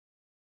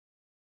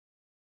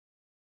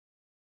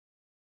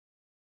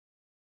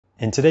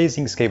In today's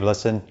Inkscape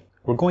lesson,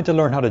 we're going to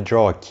learn how to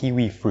draw a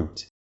kiwi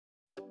fruit.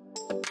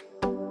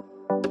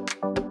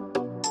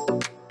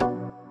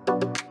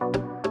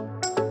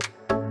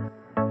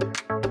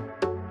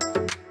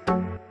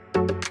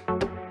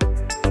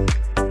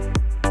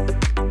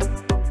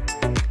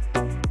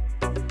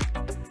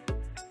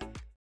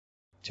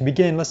 To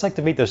begin, let's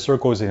activate the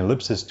circles and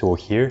ellipses tool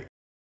here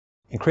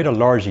and create a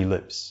large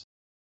ellipse.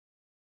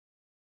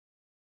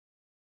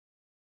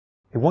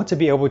 We want to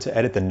be able to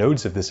edit the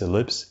nodes of this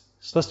ellipse,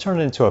 so let's turn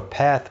it into a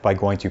path by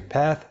going to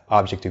Path,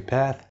 Object to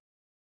Path,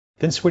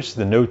 then switch to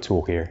the Node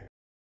tool here.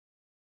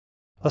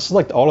 Let's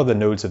select all of the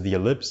nodes of the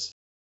ellipse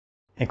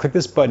and click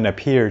this button up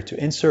here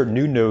to insert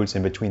new nodes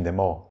in between them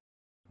all.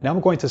 Now I'm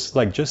going to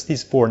select just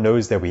these 4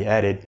 nodes that we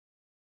added,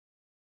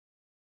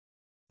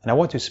 and I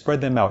want to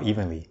spread them out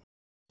evenly.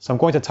 So I'm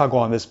going to toggle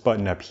on this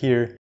button up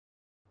here,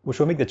 which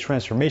will make the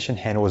transformation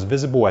handles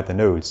visible at the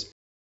nodes.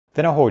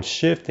 Then I'll hold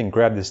Shift and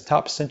grab this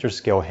top center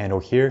scale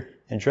handle here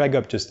and drag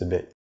up just a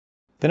bit.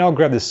 Then I'll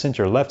grab the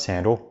center left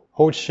handle,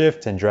 hold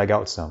Shift and drag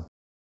out some.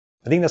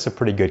 I think that's a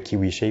pretty good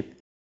kiwi shape.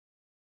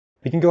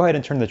 We can go ahead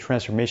and turn the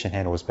transformation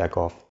handles back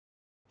off.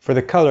 For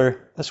the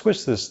color, let's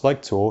switch to the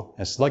Select tool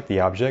and select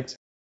the object.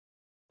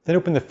 Then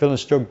open the Fill and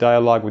Stroke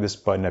dialog with this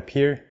button up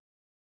here.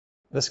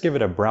 Let's give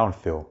it a brown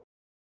fill.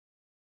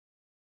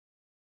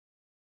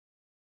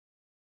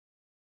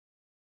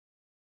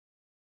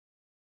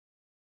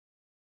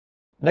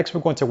 Next, we're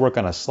going to work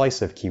on a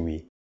slice of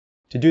kiwi.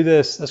 To do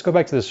this, let's go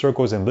back to the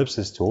Circles and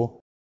Ellipses tool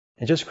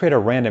and just create a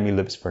random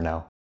ellipse for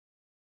now.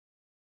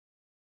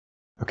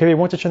 Okay, we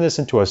want to turn this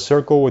into a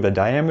circle with a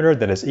diameter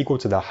that is equal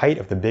to the height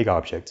of the big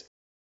object.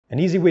 An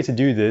easy way to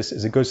do this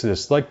is to go to the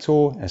Select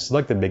tool and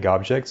select the big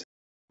object,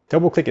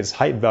 double-click its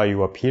height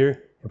value up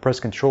here, and press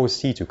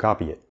Ctrl-C to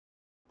copy it.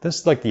 Then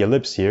select the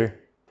ellipse here,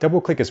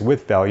 double-click its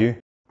width value,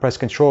 press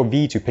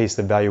Ctrl-V to paste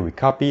the value we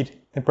copied,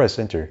 then press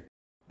Enter.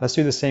 Let's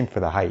do the same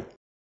for the height.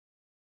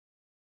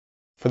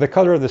 For the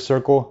color of the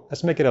circle,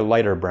 let's make it a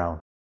lighter brown.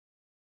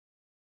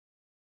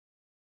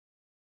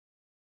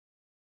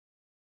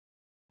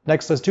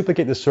 Next, let's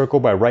duplicate the circle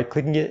by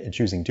right-clicking it and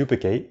choosing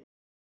Duplicate.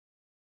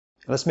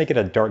 Let's make it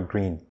a dark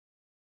green.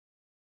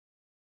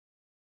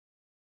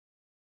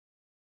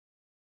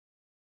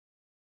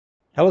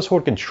 Now let's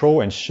hold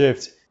Ctrl and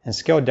Shift and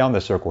scale down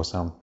the circle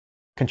some.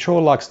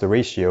 Ctrl locks the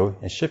ratio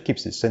and Shift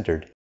keeps it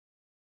centered.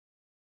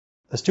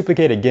 Let's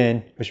duplicate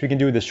again, which we can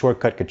do with the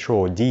shortcut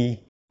Ctrl-D.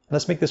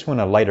 Let's make this one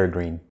a lighter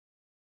green.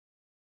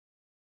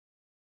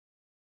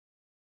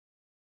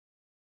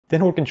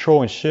 Then hold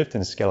Ctrl and Shift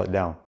and scale it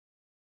down.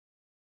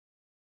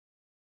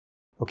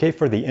 Okay,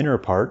 for the inner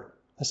part,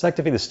 let's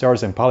activate the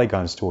Stars and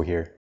Polygons tool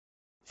here.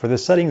 For the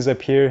settings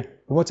up here,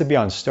 we want to be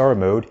on star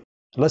mode, and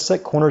let's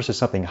set corners to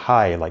something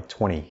high like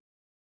 20.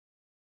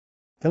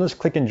 Then let's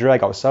click and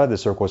drag outside of the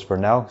circles for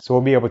now, so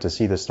we'll be able to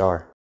see the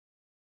star.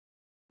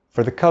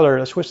 For the color,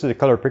 let's switch to the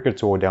Color Picker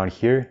tool down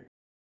here,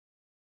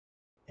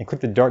 and click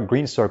the dark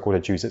green circle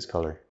to choose its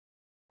color.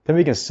 Then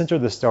we can center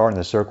the star in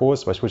the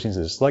circles by switching to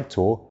the Select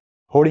tool,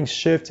 holding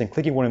Shift and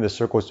clicking one of the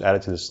circles to add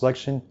it to the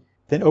selection,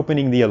 then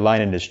opening the Align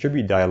and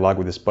Distribute dialog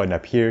with this button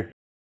up here.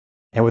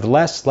 And with the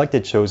last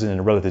selected chosen in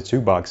the Relative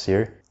To box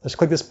here, let's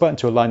click this button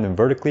to align them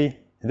vertically,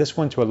 and this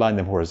one to align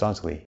them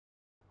horizontally.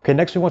 Okay,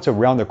 next we want to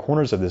round the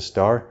corners of this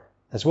star,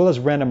 as well as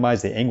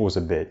randomize the angles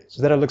a bit,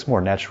 so that it looks more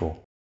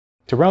natural.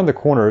 To round the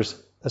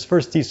corners, let's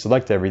first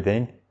deselect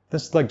everything, then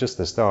select just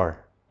the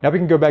star. Now we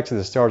can go back to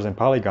the Stars and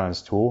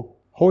Polygons tool,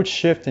 hold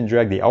Shift and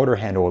drag the outer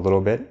handle a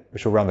little bit,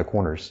 which will round the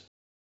corners.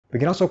 We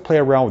can also play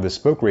around with the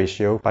spoke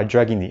ratio by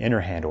dragging the inner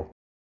handle.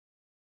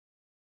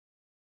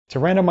 To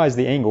randomize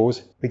the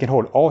angles, we can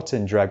hold Alt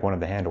and drag one of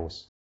the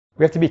handles.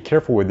 We have to be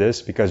careful with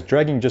this because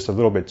dragging just a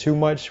little bit too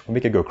much will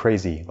make it go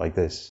crazy, like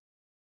this.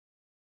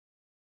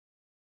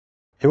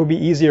 It will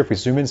be easier if we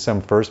zoom in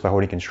some first by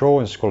holding Ctrl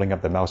and scrolling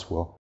up the mouse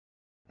wheel.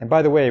 And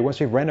by the way,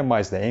 once we've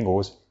randomized the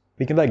angles,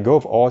 we can let go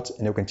of Alt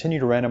and it will continue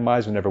to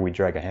randomize whenever we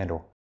drag a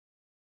handle.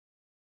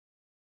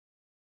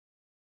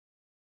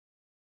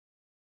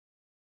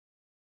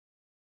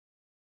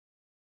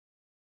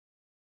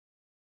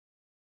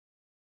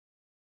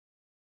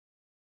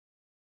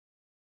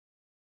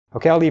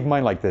 Okay, I'll leave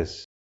mine like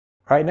this.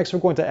 Alright, next we're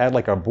going to add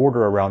like a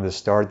border around this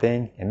star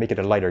thing and make it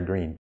a lighter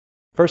green.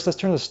 First, let's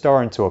turn the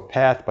star into a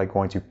path by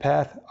going to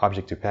Path,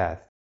 Object to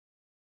Path.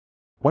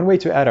 One way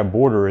to add a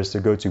border is to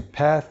go to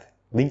Path,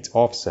 Linked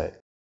Offset.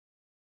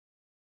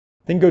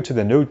 Then go to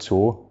the Node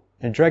tool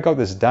and drag out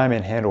this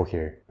diamond handle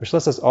here, which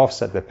lets us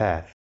offset the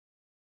path.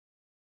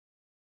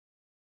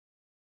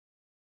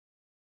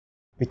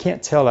 We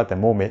can't tell at the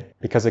moment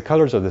because the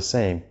colors are the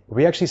same, but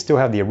we actually still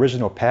have the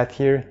original path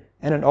here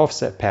and an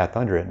offset path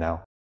under it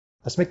now.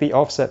 Let's make the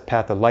offset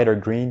path a lighter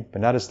green,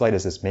 but not as light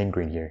as this main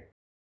green here.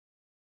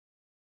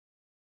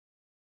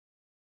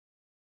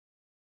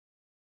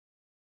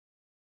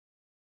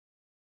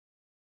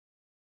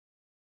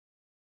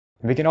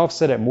 And we can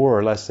offset it more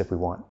or less if we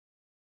want.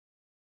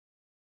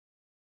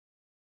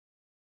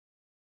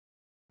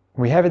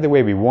 When we have it the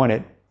way we want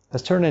it,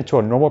 let's turn it into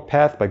a normal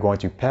path by going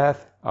to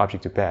Path,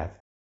 Object to Path.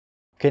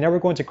 Okay, now we're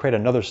going to create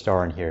another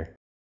star in here.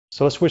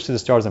 So let's switch to the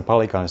Stars and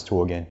Polygons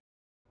tool again.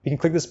 We can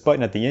click this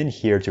button at the end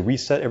here to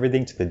reset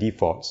everything to the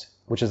defaults,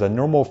 which is a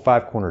normal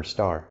 5-cornered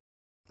star.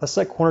 Let's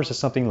set corners to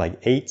something like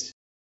 8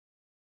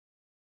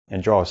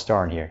 and draw a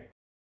star in here.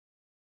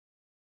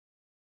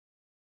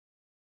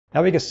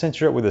 Now we can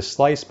center it with a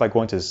slice by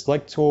going to the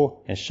Select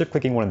tool and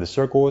shift-clicking one of the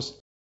circles,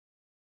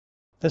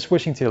 then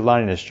switching to the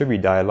Line and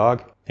Distribute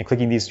dialog and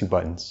clicking these 2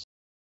 buttons.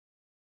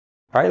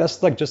 Alright, let's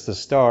select just the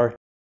star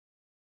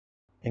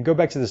and go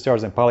back to the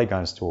Stars and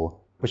Polygons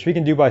tool, which we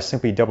can do by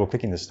simply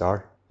double-clicking the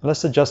star. And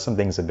let's adjust some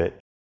things a bit.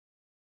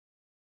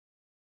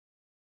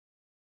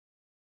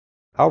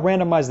 I'll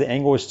randomize the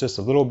angles just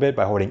a little bit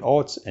by holding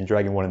Alt and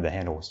dragging one of the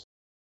handles.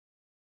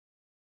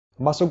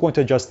 I'm also going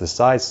to adjust the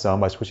size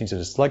some by switching to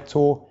the Select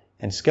tool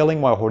and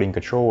scaling while holding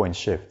Ctrl and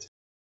Shift.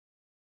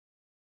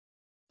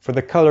 For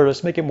the color,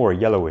 let's make it more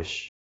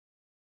yellowish.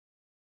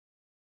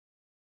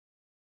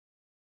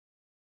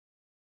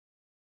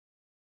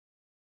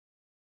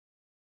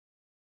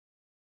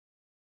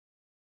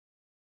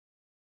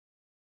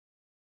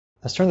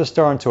 Let's turn the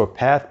star into a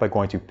path by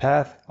going to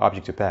Path,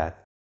 Object to Path.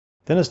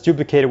 Then let's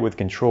duplicate it with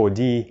Ctrl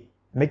D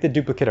and make the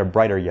duplicate a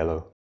brighter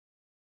yellow.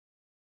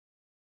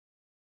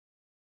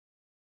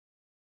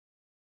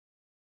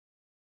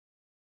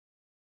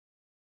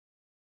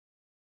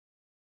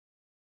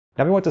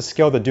 Now we want to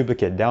scale the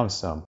duplicate down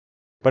some,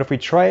 but if we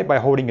try it by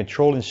holding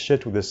Ctrl and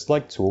Shift with the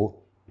Select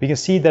tool, we can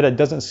see that it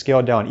doesn't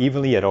scale down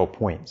evenly at all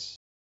points.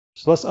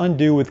 So let's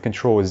undo with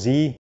Ctrl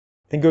Z,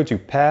 then go to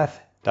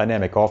Path,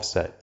 Dynamic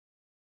Offset.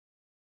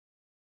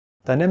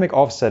 Dynamic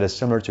offset is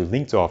similar to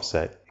linked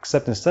offset,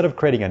 except instead of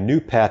creating a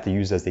new path to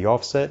use as the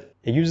offset,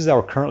 it uses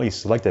our currently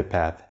selected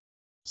path.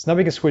 So now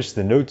we can switch to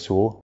the Node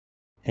tool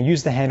and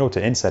use the handle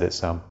to inset it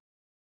some.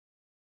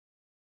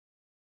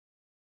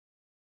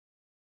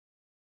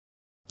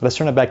 Let's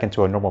turn it back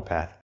into a normal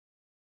path.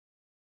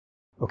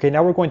 Okay,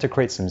 now we're going to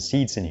create some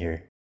seeds in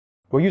here.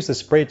 We'll use the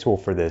Spray tool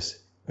for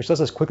this, which lets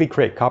us quickly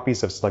create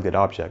copies of selected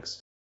objects.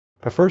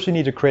 But first we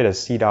need to create a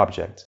seed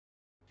object.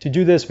 To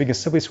do this, we can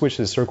simply switch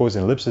to the Circles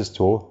and Ellipses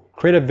tool,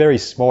 create a very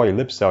small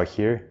ellipse out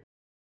here,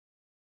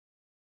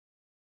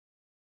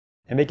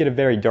 and make it a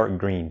very dark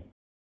green.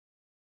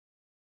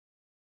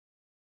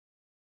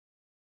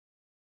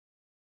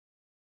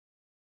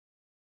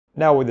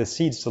 Now with the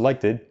seeds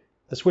selected,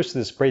 let's switch to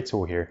the Spray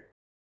tool here.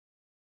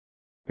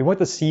 We want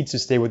the seeds to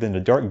stay within the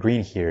dark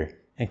green here,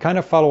 and kind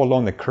of follow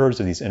along the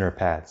curves of these inner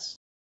paths.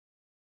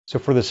 So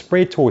for the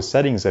Spray tool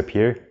settings up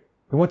here,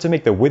 we want to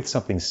make the width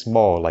something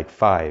small, like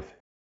 5.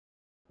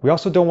 We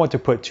also don't want to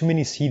put too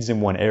many seeds in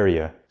one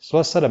area, so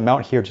let's set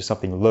amount here to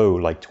something low,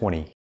 like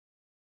 20.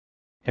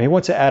 And we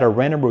want to add a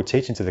random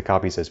rotation to the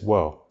copies as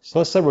well, so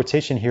let's set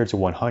rotation here to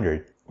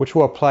 100, which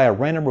will apply a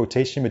random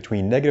rotation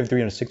between negative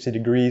 360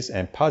 degrees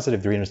and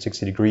positive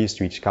 360 degrees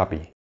to each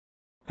copy.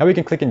 Now we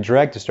can click and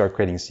drag to start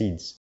creating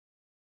seeds.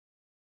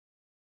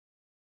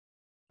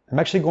 I'm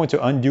actually going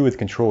to undo with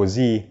Ctrl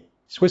Z,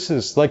 switch to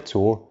the Select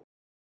tool,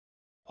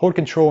 hold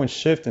Ctrl and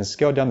Shift and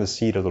scale down the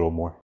seed a little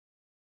more.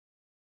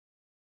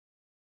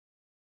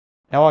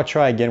 Now I'll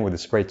try again with the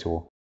Spray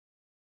tool.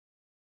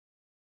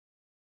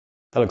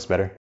 That looks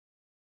better.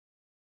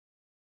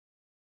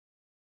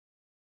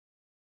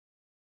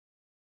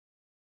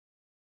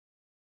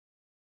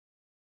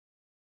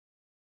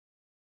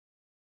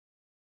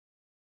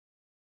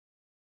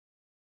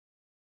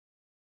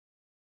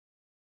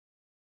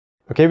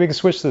 Okay, we can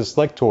switch to the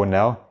Select tool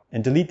now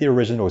and delete the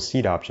original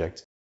seed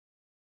object.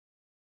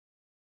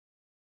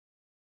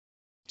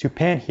 To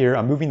pan here,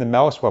 I'm moving the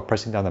mouse while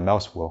pressing down the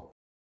mouse wheel.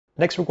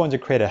 Next, we're going to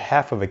create a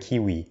half of a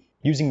kiwi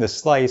using the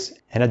slice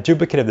and a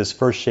duplicate of this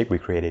first shape we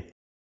created.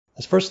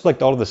 Let's first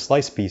select all of the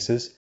slice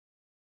pieces.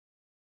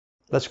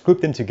 Let's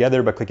group them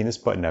together by clicking this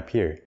button up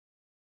here.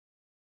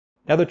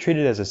 Now they're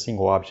treated as a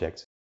single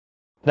object.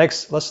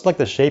 Next, let's select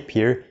the shape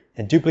here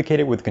and duplicate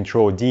it with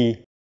Ctrl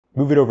D,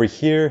 move it over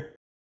here,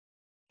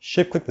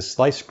 shift-click the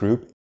slice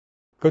group,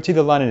 go to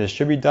the Line and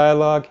Distribute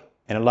dialog,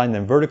 and align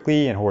them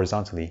vertically and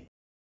horizontally.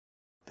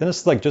 Then let's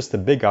select just the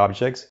big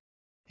object,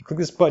 and click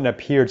this button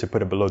up here to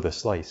put it below the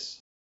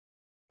slice.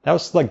 Now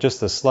select just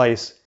the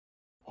slice,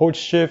 hold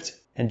Shift,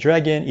 and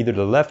drag in either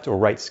the left or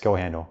right scale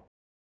handle.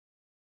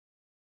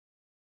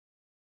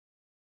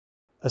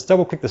 Let's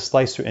double-click the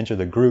slice to enter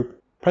the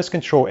group, press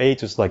Ctrl A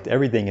to select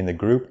everything in the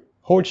group,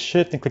 hold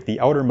Shift and click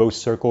the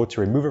outermost circle to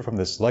remove it from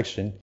the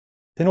selection,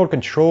 then hold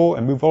Ctrl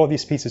and move all of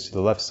these pieces to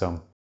the left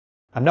some.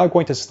 I'm now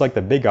going to select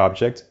the big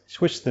object,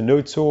 switch to the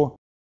Node tool,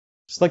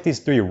 select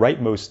these 3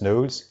 rightmost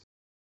nodes,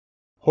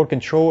 hold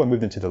Ctrl and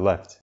move them to the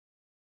left.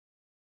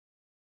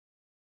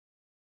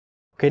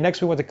 Okay,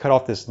 next we want to cut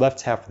off this left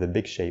half of the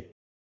big shape.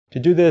 To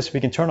do this, we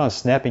can turn on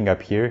snapping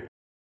up here,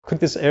 click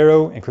this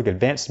arrow and click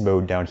Advanced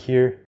Mode down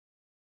here.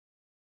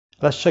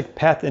 Let's check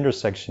Path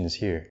Intersections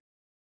here.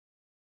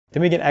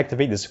 Then we can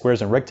activate the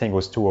Squares and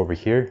Rectangles tool over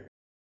here.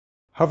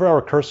 Hover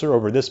our cursor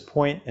over this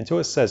point until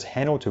it says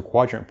Handle to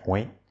Quadrant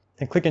Point,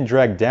 then click and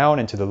drag down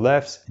and to the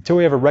left until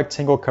we have a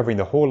rectangle covering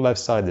the whole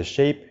left side of the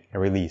shape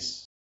and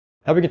release.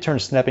 Now we can turn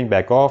snapping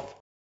back off,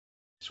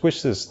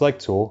 switch to the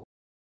Select tool,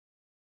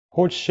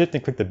 Hold Shift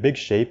and click the big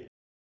shape,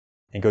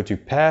 and go to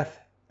Path,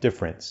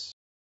 Difference.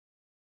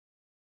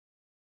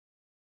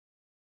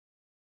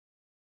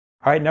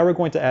 Alright, now we're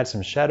going to add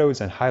some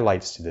shadows and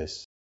highlights to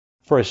this.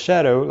 For a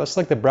shadow, let's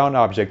select the brown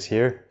object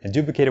here and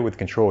duplicate it with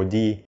Ctrl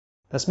D.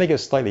 Let's make it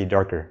slightly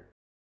darker.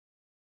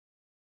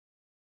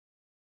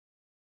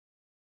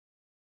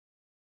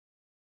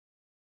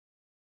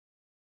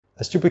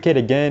 Let's duplicate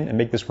again and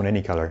make this one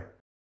any color.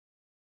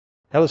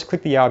 Now let's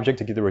click the object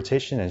to get the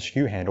rotation and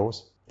skew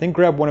handles, then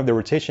grab one of the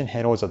rotation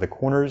handles at the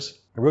corners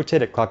and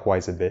rotate it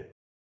clockwise a bit.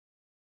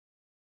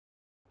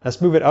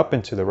 Let's move it up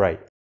and to the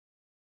right.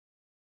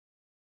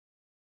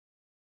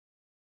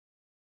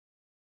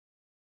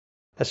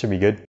 That should be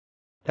good.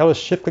 Now let's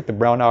shift click the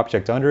brown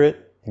object under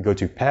it and go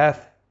to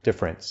Path,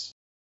 Difference.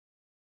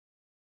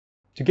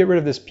 To get rid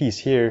of this piece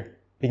here,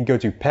 we can go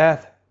to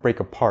Path, Break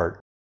Apart,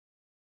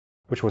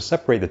 which will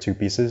separate the two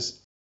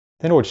pieces.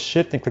 Then hold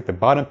Shift and click the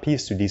bottom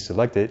piece to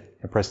deselect it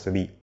and press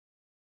Delete.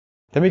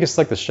 Then we can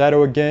select the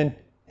shadow again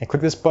and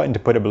click this button to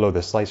put it below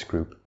the slice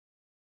group.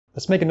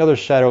 Let's make another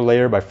shadow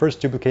layer by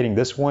first duplicating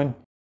this one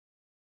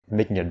and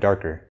making it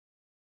darker.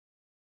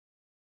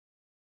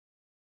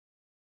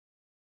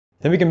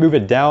 Then we can move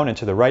it down and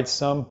to the right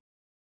some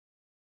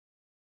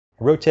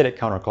and rotate it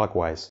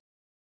counterclockwise.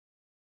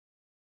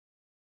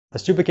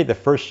 Let's duplicate the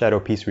first shadow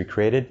piece we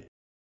created,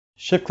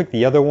 shift click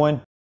the other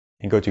one,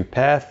 and go to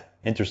Path,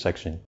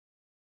 Intersection.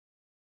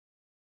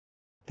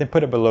 Then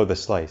put it below the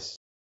slice.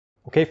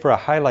 Okay, for a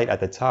highlight at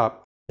the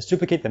top, let's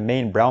duplicate the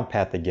main brown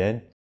path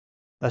again.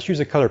 Let's use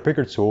the color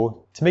picker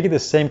tool to make it the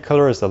same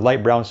color as the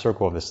light brown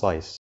circle of the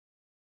slice.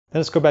 Then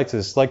let's go back to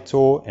the select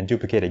tool and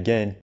duplicate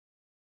again.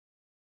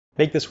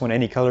 Make this one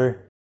any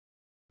color.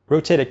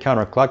 Rotate it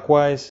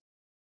counterclockwise.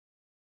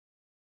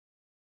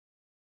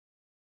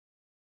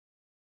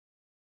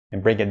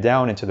 And bring it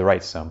down into the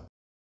right some.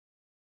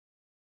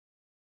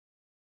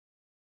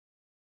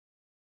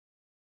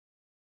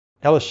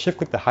 Now let's shift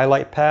click the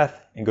highlight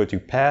path and go to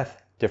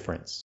Path,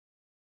 Difference.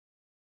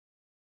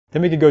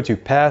 Then we can go to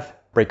Path,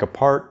 Break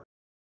Apart.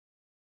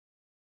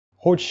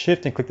 Hold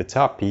Shift and click the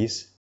top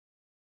piece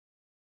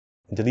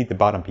and delete the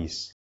bottom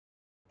piece.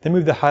 Then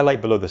move the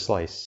highlight below the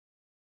slice.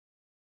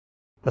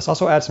 Let's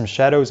also add some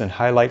shadows and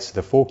highlights to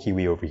the full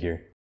Kiwi over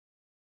here.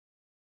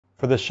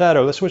 For the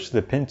shadow, let's switch to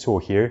the pen tool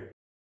here.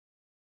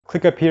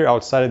 Click up here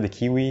outside of the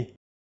Kiwi.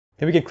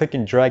 Then we can click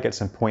and drag at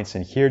some points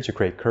in here to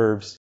create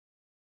curves.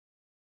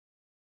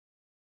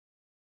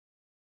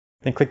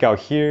 Then click out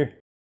here,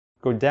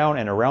 go down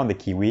and around the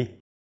Kiwi,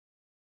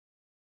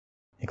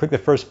 and click the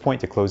first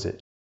point to close it.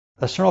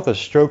 Let's turn off the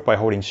stroke by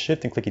holding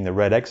Shift and clicking the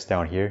red X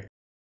down here.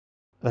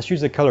 Let's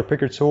use the color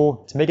picker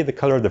tool to make it the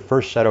color of the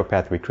first shadow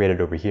path we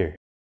created over here.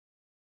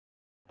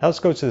 Now let's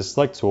go to the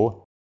select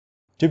tool,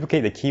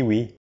 duplicate the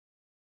Kiwi,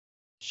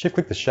 shift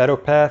click the shadow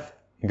path,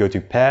 and go to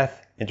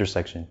Path,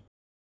 Intersection.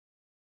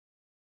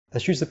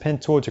 Let's use the pen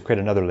tool to create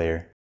another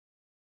layer.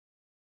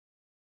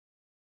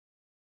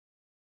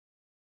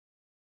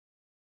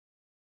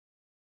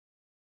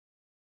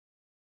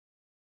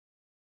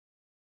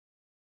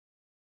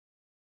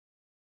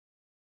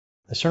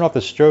 Let's turn off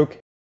the stroke,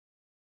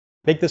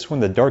 make this one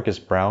the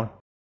darkest brown,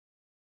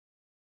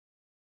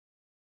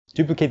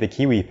 duplicate the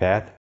Kiwi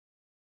path,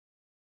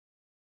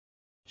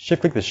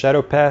 shift click the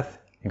shadow path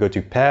and go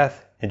to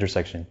Path,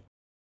 Intersection.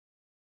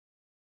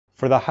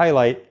 For the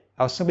highlight,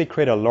 I'll simply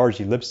create a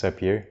large ellipse up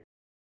here,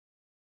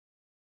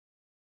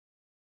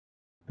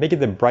 make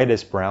it the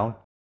brightest brown,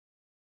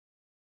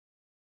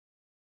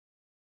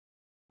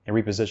 and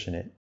reposition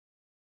it.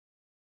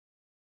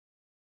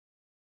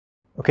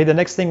 Okay, the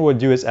next thing we'll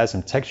do is add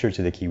some texture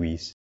to the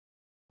Kiwis.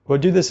 We'll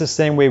do this the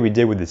same way we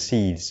did with the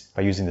seeds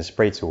by using the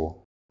spray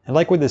tool. And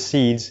like with the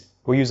seeds,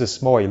 we'll use a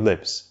small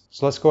ellipse.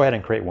 So let's go ahead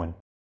and create one.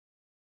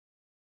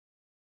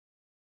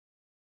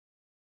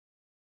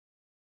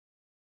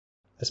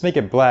 Let's make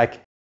it black.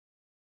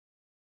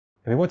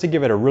 And we want to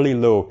give it a really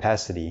low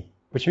opacity,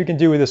 which we can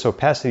do with this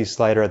opacity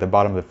slider at the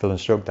bottom of the fill and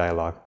stroke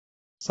dialog.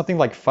 Something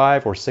like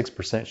 5 or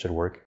 6% should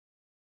work.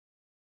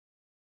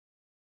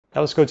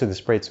 Now let's go to the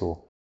spray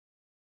tool.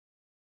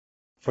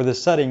 For the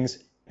settings,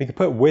 we can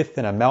put width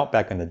and amount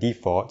back on the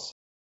defaults.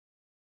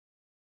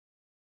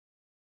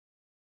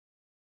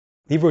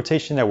 Leave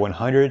rotation at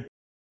 100.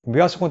 And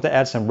we also want to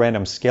add some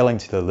random scaling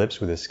to the ellipse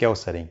with a scale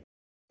setting.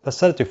 Let's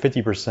set it to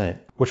 50%,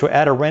 which will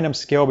add a random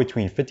scale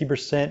between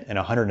 50% and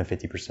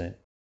 150%.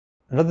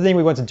 Another thing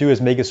we want to do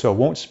is make it so it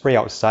won't spray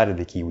outside of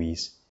the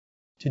Kiwis.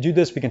 To do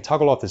this, we can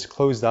toggle off this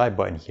closed eye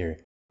button here,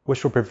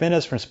 which will prevent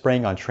us from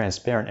spraying on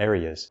transparent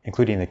areas,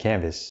 including the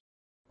canvas.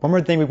 One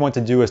more thing we want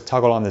to do is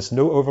toggle on this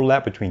No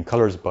Overlap Between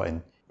Colors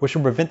button, which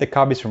will prevent the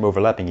copies from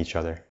overlapping each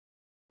other.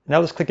 Now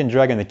let's click and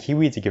drag on the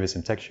Kiwi to give it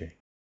some texture.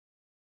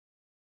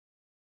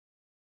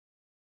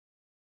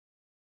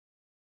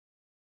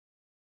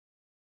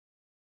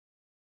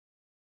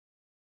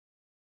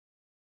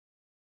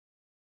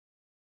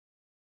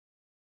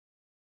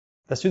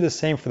 Let's do the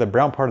same for the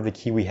brown part of the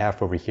Kiwi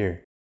half over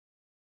here.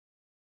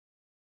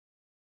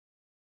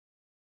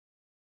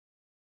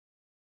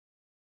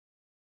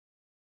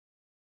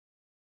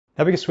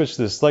 Now we can switch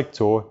to the select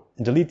tool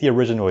and delete the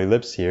original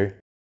ellipse here.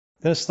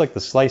 Then select the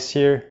slice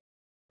here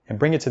and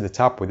bring it to the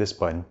top with this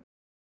button.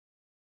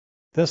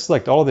 Then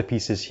select all of the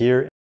pieces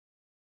here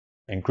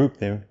and group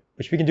them,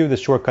 which we can do with the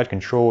shortcut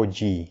Control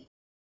G.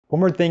 One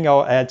more thing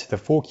I'll add to the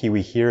full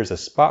kiwi here is a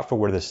spot for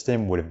where the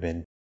stem would have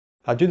been.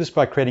 I'll do this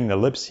by creating an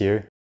ellipse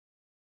here,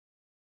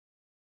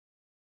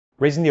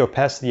 raising the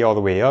opacity all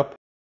the way up,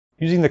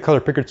 using the color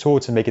picker tool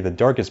to make it the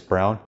darkest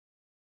brown,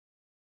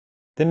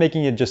 then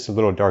making it just a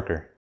little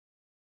darker.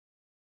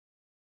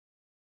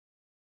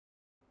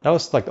 Now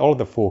let's select all of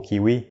the full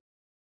kiwi,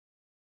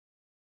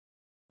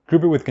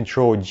 group it with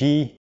Control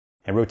G,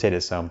 and rotate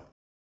it some.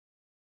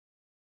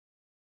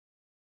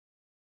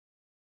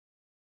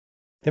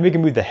 Then we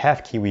can move the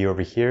half kiwi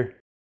over here,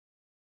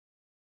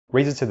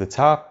 raise it to the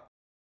top,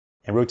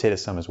 and rotate it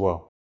some as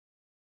well.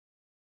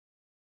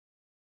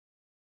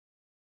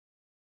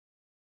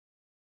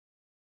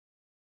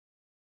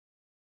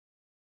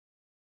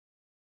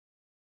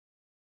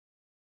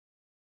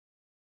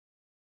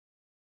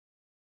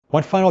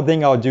 One final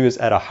thing I'll do is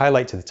add a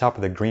highlight to the top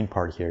of the green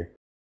part here.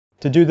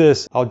 To do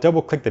this, I'll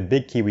double click the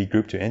big kiwi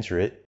group to enter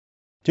it,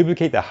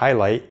 duplicate the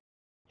highlight,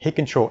 hit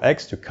Ctrl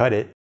X to cut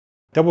it,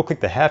 double click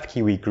the half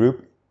kiwi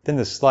group, then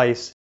the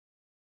slice,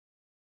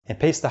 and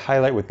paste the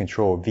highlight with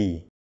Ctrl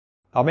V.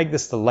 I'll make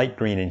this the light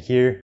green in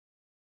here.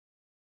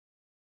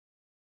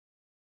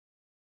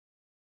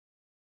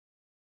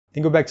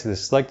 Then go back to the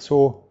select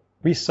tool,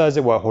 resize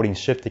it while holding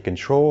Shift and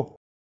Control,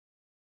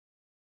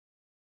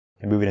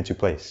 and move it into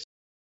place.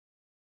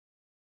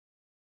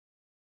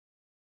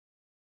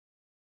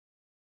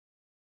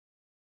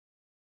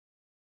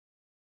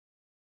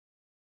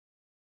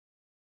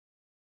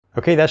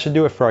 Okay, that should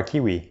do it for our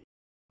kiwi.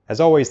 As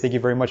always, thank you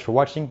very much for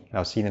watching, and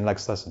I'll see you in the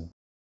next lesson.